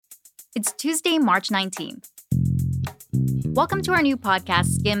It's Tuesday, March 19th. Welcome to our new podcast,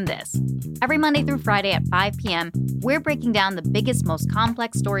 Skim This. Every Monday through Friday at 5 p.m., we're breaking down the biggest, most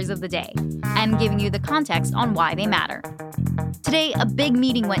complex stories of the day and giving you the context on why they matter. Today, a big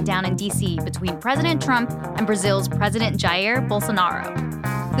meeting went down in D.C. between President Trump and Brazil's President Jair Bolsonaro.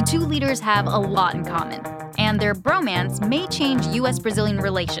 The two leaders have a lot in common, and their bromance may change U.S.-Brazilian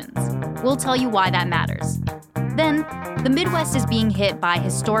relations. We'll tell you why that matters. Then, the Midwest is being hit by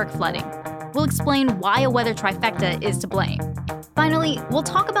historic flooding. We'll explain why a weather trifecta is to blame. Finally, we'll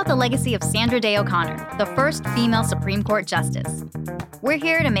talk about the legacy of Sandra Day O'Connor, the first female Supreme Court justice. We're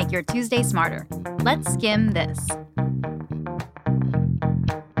here to make your Tuesday smarter. Let's skim this.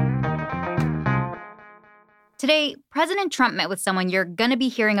 Today, President Trump met with someone you're going to be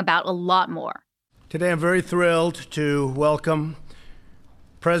hearing about a lot more. Today, I'm very thrilled to welcome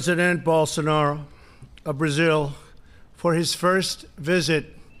President Bolsonaro of Brazil for his first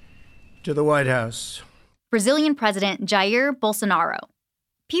visit to the White House. Brazilian President Jair Bolsonaro.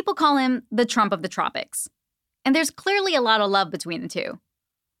 People call him the Trump of the tropics. And there's clearly a lot of love between the two.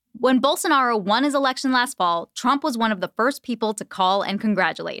 When Bolsonaro won his election last fall, Trump was one of the first people to call and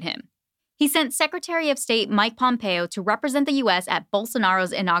congratulate him. He sent Secretary of State Mike Pompeo to represent the U.S. at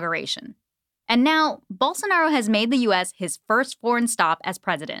Bolsonaro's inauguration. And now, Bolsonaro has made the U.S. his first foreign stop as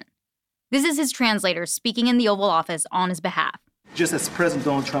president. This is his translator speaking in the Oval Office on his behalf. Just as President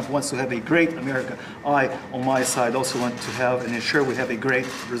Donald Trump wants to have a great America, I, on my side, also want to have and ensure we have a great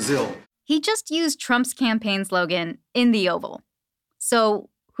Brazil. He just used Trump's campaign slogan, in the Oval. So,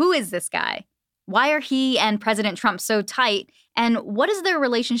 who is this guy? Why are he and President Trump so tight? And what does their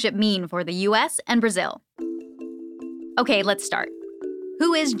relationship mean for the U.S. and Brazil? Okay, let's start.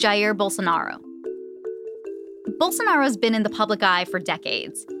 Who is Jair Bolsonaro? Bolsonaro's been in the public eye for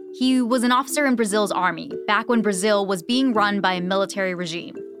decades. He was an officer in Brazil's army, back when Brazil was being run by a military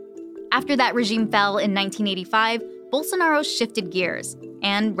regime. After that regime fell in 1985, Bolsonaro shifted gears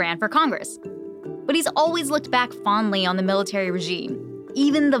and ran for Congress. But he's always looked back fondly on the military regime,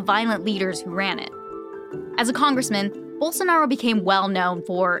 even the violent leaders who ran it. As a congressman, Bolsonaro became well known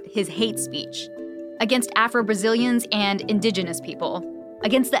for his hate speech against Afro-Brazilians and indigenous people,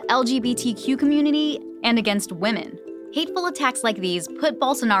 against the LGBTQ community, and against women. Hateful attacks like these put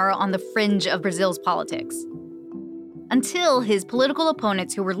Bolsonaro on the fringe of Brazil's politics. Until his political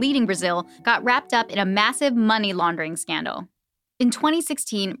opponents who were leading Brazil got wrapped up in a massive money laundering scandal. In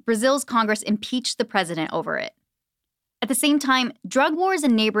 2016, Brazil's Congress impeached the president over it. At the same time, drug wars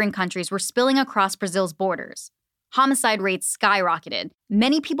in neighboring countries were spilling across Brazil's borders. Homicide rates skyrocketed.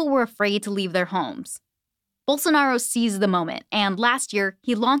 Many people were afraid to leave their homes. Bolsonaro seized the moment, and last year,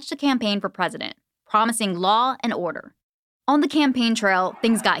 he launched a campaign for president, promising law and order. On the campaign trail,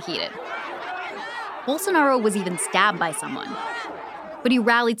 things got heated. Bolsonaro was even stabbed by someone. But he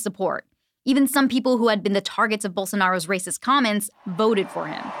rallied support. Even some people who had been the targets of Bolsonaro's racist comments voted for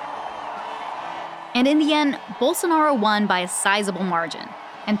him. And in the end, Bolsonaro won by a sizable margin,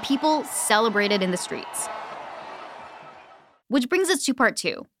 and people celebrated in the streets. Which brings us to part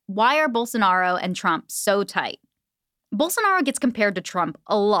two. Why are Bolsonaro and Trump so tight? Bolsonaro gets compared to Trump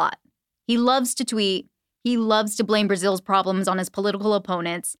a lot. He loves to tweet, he loves to blame Brazil's problems on his political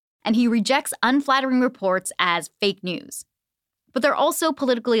opponents, and he rejects unflattering reports as fake news. But they're also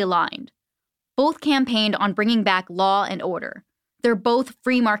politically aligned. Both campaigned on bringing back law and order. They're both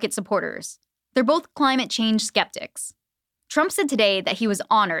free market supporters. They're both climate change skeptics. Trump said today that he was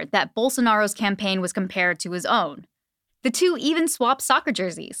honored that Bolsonaro's campaign was compared to his own. The two even swapped soccer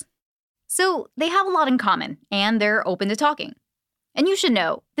jerseys. So they have a lot in common, and they're open to talking. And you should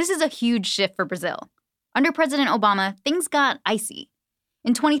know, this is a huge shift for Brazil. Under President Obama, things got icy.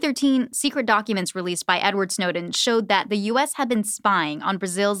 In 2013, secret documents released by Edward Snowden showed that the U.S. had been spying on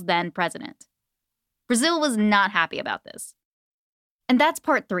Brazil's then president. Brazil was not happy about this. And that's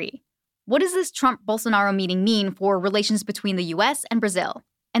part three. What does this Trump-Bolsonaro meeting mean for relations between the U.S. and Brazil,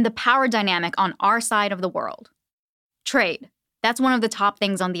 and the power dynamic on our side of the world? Trade. That's one of the top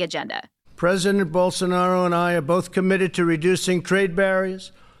things on the agenda. President Bolsonaro and I are both committed to reducing trade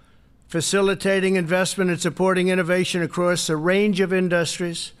barriers, facilitating investment and supporting innovation across a range of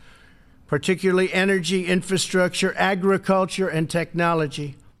industries, particularly energy, infrastructure, agriculture, and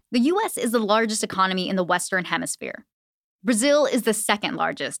technology. The U.S. is the largest economy in the Western Hemisphere. Brazil is the second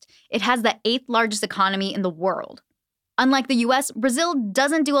largest. It has the 8th largest economy in the world. Unlike the U.S., Brazil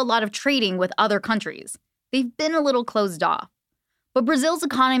doesn't do a lot of trading with other countries. They've been a little closed off. But Brazil's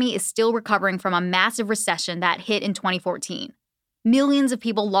economy is still recovering from a massive recession that hit in 2014. Millions of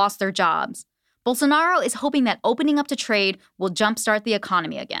people lost their jobs. Bolsonaro is hoping that opening up to trade will jumpstart the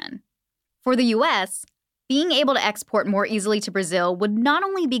economy again. For the U.S., Being able to export more easily to Brazil would not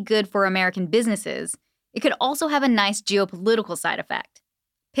only be good for American businesses, it could also have a nice geopolitical side effect,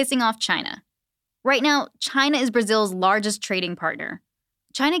 pissing off China. Right now, China is Brazil's largest trading partner.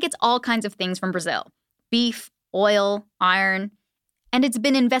 China gets all kinds of things from Brazil: beef, oil, iron, and it's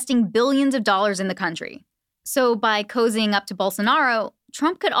been investing billions of dollars in the country. So by cozying up to Bolsonaro,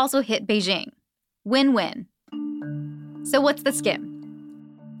 Trump could also hit Beijing. Win-win. So what's the skim?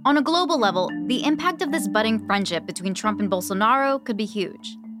 On a global level, the impact of this budding friendship between Trump and Bolsonaro could be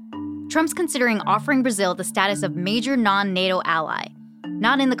huge. Trump's considering offering Brazil the status of major non-NATO ally.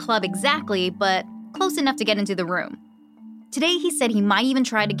 Not in the club exactly, but close enough to get into the room. Today, he said he might even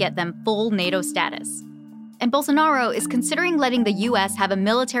try to get them full NATO status. And Bolsonaro is considering letting the U.S. have a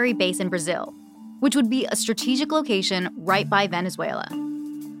military base in Brazil, which would be a strategic location right by Venezuela.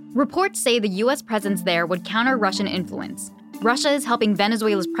 Reports say the U.S. presence there would counter Russian influence. Russia is helping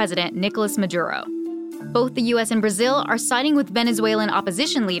Venezuela's president, Nicolas Maduro. Both the U.S. and Brazil are siding with Venezuelan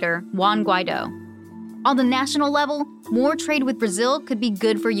opposition leader, Juan Guaido. On the national level, more trade with Brazil could be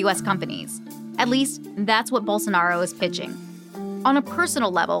good for U.S. companies. At least, that's what Bolsonaro is pitching. On a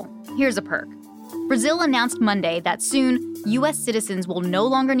personal level, here's a perk. Brazil announced Monday that soon, U.S. citizens will no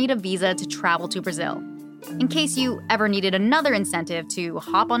longer need a visa to travel to Brazil, in case you ever needed another incentive to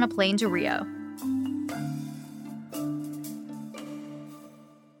hop on a plane to Rio.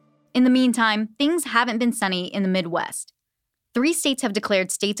 In the meantime, things haven't been sunny in the Midwest. 3 states have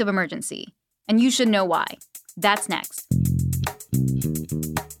declared states of emergency, and you should know why. That's next.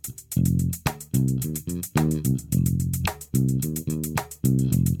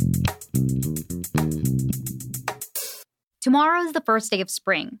 Tomorrow is the first day of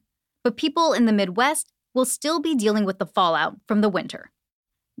spring, but people in the Midwest will still be dealing with the fallout from the winter.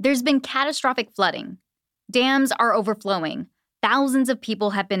 There's been catastrophic flooding. Dams are overflowing. Thousands of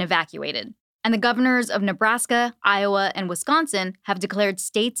people have been evacuated, and the governors of Nebraska, Iowa, and Wisconsin have declared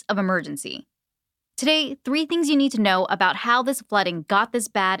states of emergency. Today, 3 things you need to know about how this flooding got this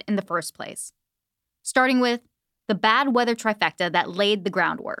bad in the first place. Starting with the bad weather trifecta that laid the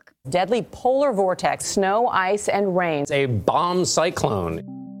groundwork. Deadly polar vortex, snow, ice, and rain. A bomb cyclone.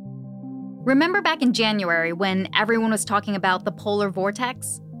 Remember back in January when everyone was talking about the polar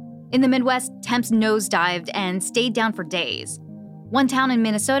vortex? In the Midwest, temps nosedived and stayed down for days. One town in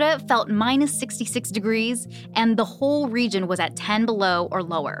Minnesota felt minus 66 degrees, and the whole region was at 10 below or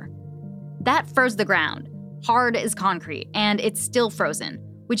lower. That froze the ground, hard as concrete, and it's still frozen,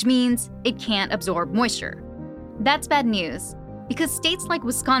 which means it can't absorb moisture. That's bad news, because states like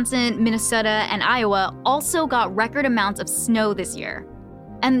Wisconsin, Minnesota, and Iowa also got record amounts of snow this year.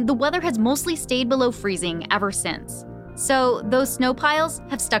 And the weather has mostly stayed below freezing ever since. So those snow piles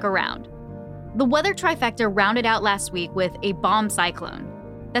have stuck around. The weather trifecta rounded out last week with a bomb cyclone.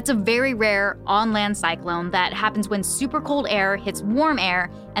 That's a very rare on-land cyclone that happens when super cold air hits warm air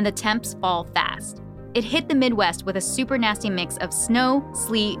and the temps fall fast. It hit the Midwest with a super nasty mix of snow,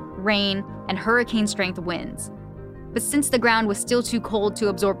 sleet, rain, and hurricane-strength winds. But since the ground was still too cold to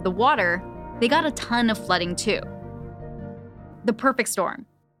absorb the water, they got a ton of flooding too. The perfect storm.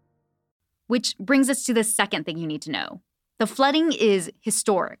 Which brings us to the second thing you need to know. The flooding is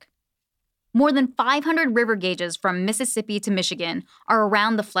historic. More than 500 river gauges from Mississippi to Michigan are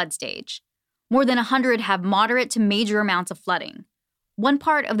around the flood stage. More than 100 have moderate to major amounts of flooding. One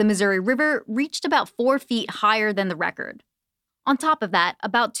part of the Missouri River reached about 4 feet higher than the record. On top of that,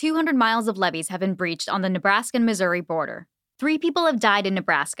 about 200 miles of levees have been breached on the Nebraska and Missouri border. 3 people have died in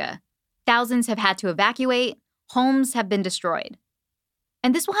Nebraska. Thousands have had to evacuate. Homes have been destroyed.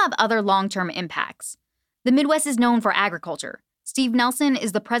 And this will have other long-term impacts. The Midwest is known for agriculture. Steve Nelson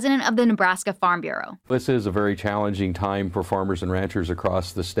is the president of the Nebraska Farm Bureau. This is a very challenging time for farmers and ranchers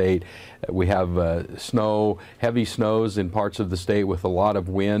across the state. We have snow, heavy snows in parts of the state with a lot of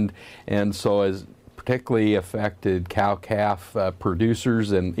wind, and so has particularly affected cow-calf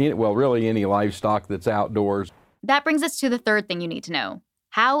producers and, well, really any livestock that's outdoors. That brings us to the third thing you need to know.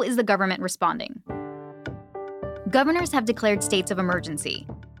 How is the government responding? Governors have declared states of emergency.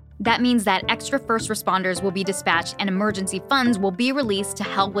 That means that extra first responders will be dispatched and emergency funds will be released to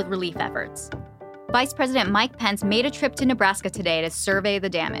help with relief efforts. Vice President Mike Pence made a trip to Nebraska today to survey the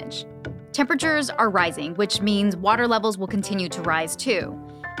damage. Temperatures are rising, which means water levels will continue to rise too.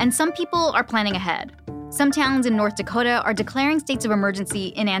 And some people are planning ahead. Some towns in North Dakota are declaring states of emergency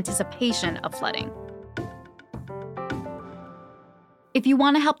in anticipation of flooding. If you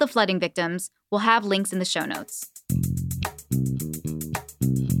want to help the flooding victims, we'll have links in the show notes.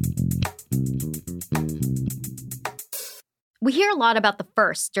 We hear a lot about the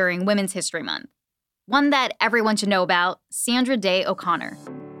firsts during Women's History Month. One that everyone should know about, Sandra Day O'Connor.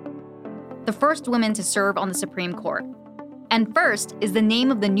 the first women to serve on the Supreme Court. And first is the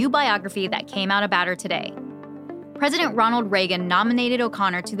name of the new biography that came out about her today. President Ronald Reagan nominated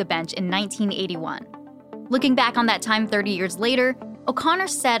O'Connor to the bench in 1981. Looking back on that time 30 years later, O'Connor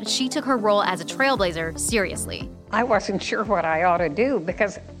said she took her role as a trailblazer seriously. I wasn't sure what I ought to do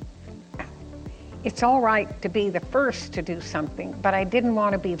because it's all right to be the first to do something, but I didn't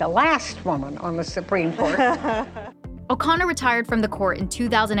want to be the last woman on the Supreme Court. O'Connor retired from the court in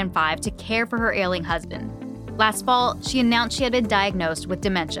 2005 to care for her ailing husband. Last fall, she announced she had been diagnosed with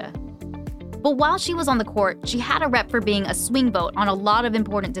dementia. But while she was on the court, she had a rep for being a swing vote on a lot of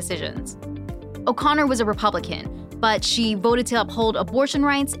important decisions. O'Connor was a Republican, but she voted to uphold abortion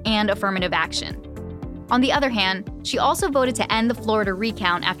rights and affirmative action. On the other hand, she also voted to end the Florida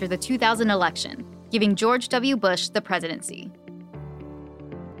recount after the 2000 election, giving George W. Bush the presidency.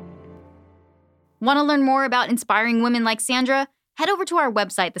 Want to learn more about inspiring women like Sandra? Head over to our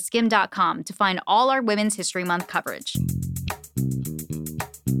website, theskim.com, to find all our Women's History Month coverage.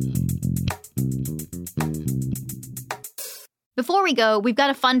 Before we go, we've got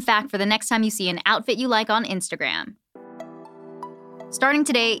a fun fact for the next time you see an outfit you like on Instagram. Starting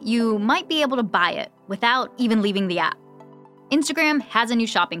today, you might be able to buy it without even leaving the app. Instagram has a new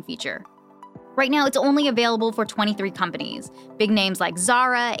shopping feature. Right now, it's only available for 23 companies, big names like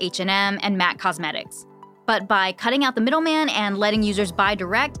Zara, H&M, and MAC Cosmetics. But by cutting out the middleman and letting users buy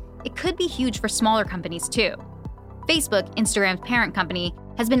direct, it could be huge for smaller companies too. Facebook, Instagram's parent company,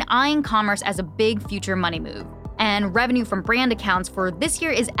 has been eyeing commerce as a big future money move, and revenue from brand accounts for this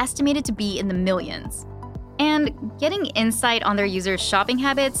year is estimated to be in the millions. And getting insight on their users' shopping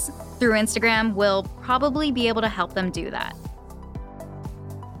habits through Instagram will probably be able to help them do that.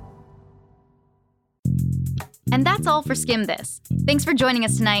 And that's all for Skim This. Thanks for joining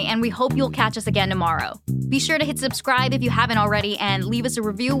us tonight, and we hope you'll catch us again tomorrow. Be sure to hit subscribe if you haven't already, and leave us a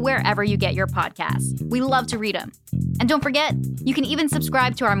review wherever you get your podcasts. We love to read them. And don't forget, you can even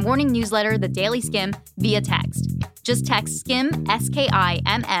subscribe to our morning newsletter, The Daily Skim, via text. Just text SKIM,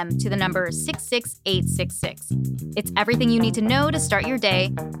 S-K-I-M-M, to the number 66866. It's everything you need to know to start your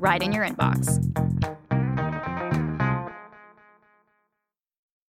day right in your inbox.